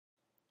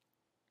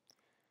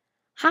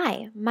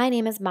Hi, my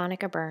name is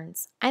Monica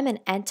Burns. I'm an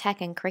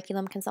EdTech and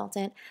curriculum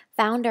consultant,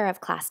 founder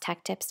of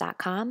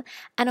ClassTechTips.com,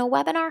 and a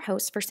webinar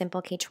host for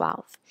Simple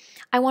K-12.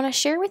 I want to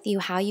share with you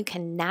how you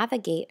can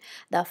navigate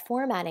the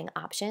formatting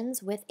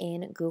options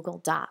within Google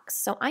Docs.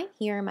 So I'm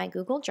here in my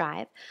Google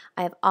Drive.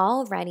 I've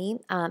already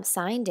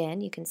signed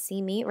in. You can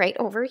see me right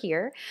over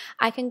here.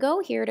 I can go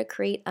here to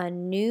create a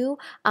new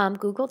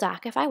Google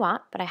Doc if I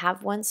want, but I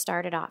have one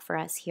started off for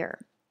us here.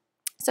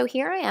 So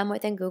here I am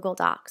within Google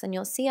Docs, and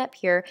you'll see up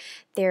here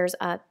there's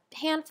a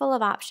handful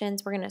of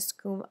options. We're going to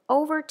scoot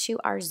over to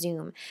our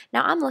zoom.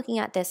 Now I'm looking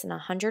at this in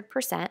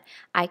 100%.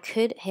 I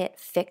could hit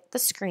fit the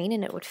screen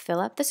and it would fill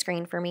up the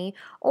screen for me,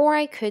 or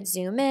I could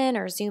zoom in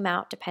or zoom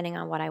out depending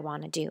on what I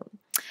want to do.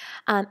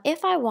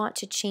 If I want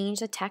to change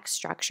the text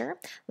structure,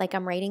 like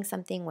I'm writing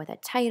something with a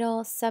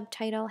title,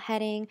 subtitle,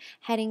 heading,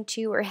 heading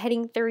 2, or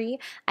heading 3,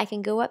 I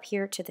can go up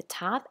here to the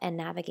top and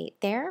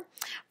navigate there.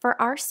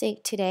 For our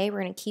sake today,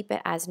 we're going to keep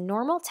it as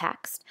normal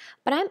text,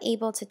 but I'm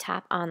able to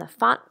tap on the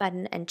font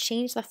button and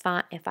change the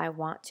font if I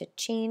want to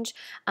change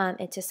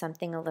it to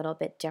something a little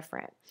bit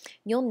different.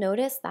 You'll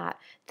notice that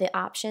the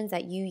options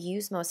that you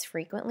use most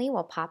frequently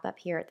will pop up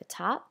here at the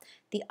top.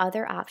 The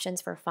other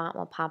options for font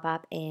will pop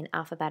up in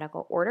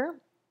alphabetical order.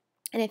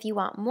 And if you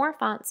want more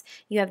fonts,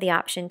 you have the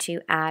option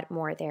to add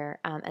more there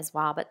as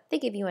well, but they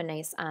give you a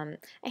nice a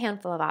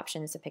handful of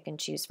options to pick and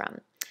choose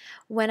from.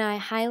 When I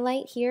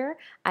highlight here,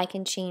 I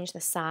can change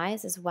the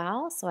size as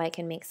well, so I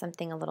can make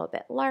something a little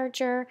bit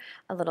larger,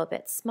 a little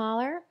bit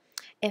smaller.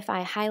 If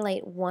I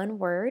highlight one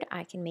word,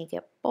 I can make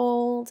it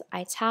bold,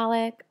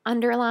 italic,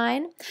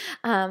 underline,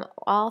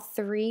 all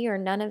three or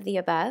none of the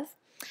above.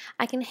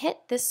 I can hit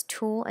this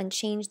tool and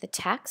change the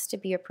text to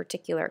be a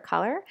particular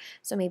color.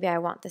 So maybe I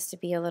want this to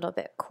be a little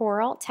bit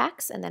coral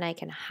text, and then I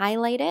can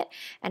highlight it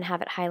and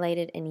have it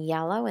highlighted in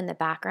yellow in the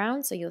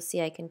background. So you'll see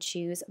I can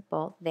choose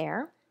both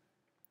there.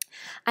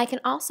 I can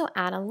also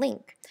add a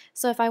link.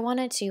 So if I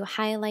wanted to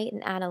highlight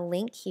and add a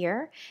link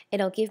here,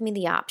 it'll give me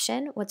the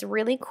option. What's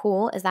really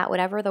cool is that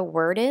whatever the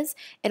word is,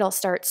 it'll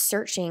start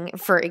searching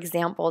for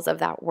examples of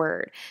that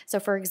word. So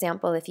for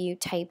example, if you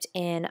typed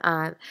in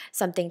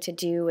something to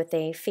do with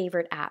a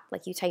favorite app,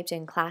 like you typed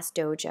in Class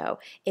Dojo,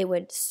 it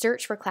would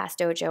search for Class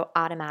Dojo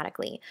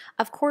automatically.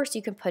 Of course,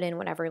 you can put in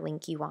whatever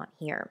link you want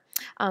here.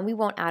 We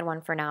won't add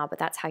one for now, but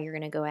that's how you're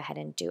going to go ahead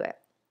and do it.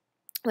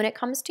 When it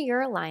comes to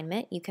your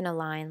alignment, you can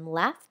align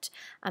left,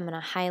 I'm going to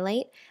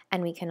highlight,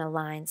 and we can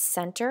align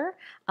center,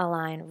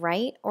 align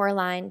right, or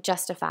align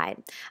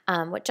justified.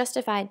 What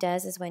justified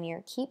does is when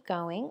you keep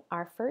going,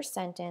 our first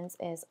sentence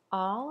is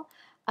all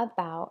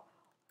about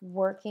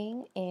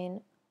working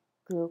in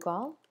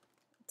Google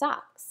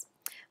Docs.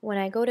 When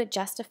I go to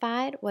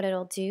justified, what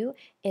it'll do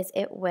is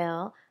it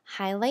will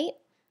highlight,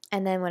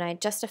 and then when I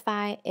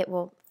justify, it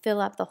will fill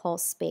up the whole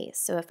space.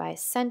 So if I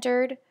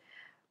centered,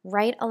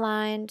 right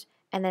aligned,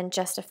 and then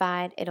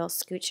justified, it'll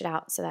scooch it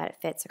out so that it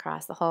fits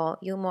across the whole.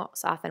 You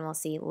most often will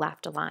see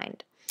left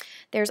aligned.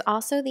 There's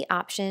also the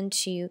option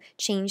to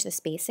change the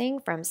spacing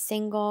from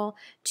single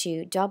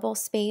to double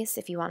space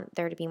if you want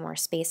there to be more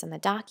space on the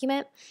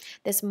document.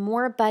 This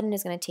more button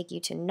is going to take you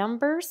to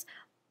numbers,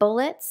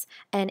 bullets,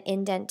 and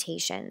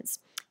indentations.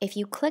 If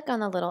you click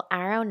on the little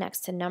arrow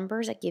next to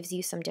numbers, it gives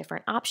you some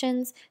different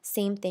options.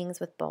 Same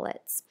things with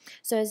bullets.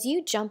 So as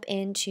you jump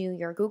into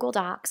your Google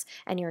Docs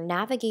and you're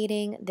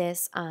navigating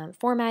this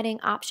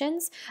formatting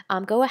options,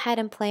 go ahead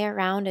and play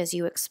around as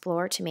you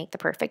explore to make the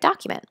perfect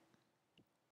document.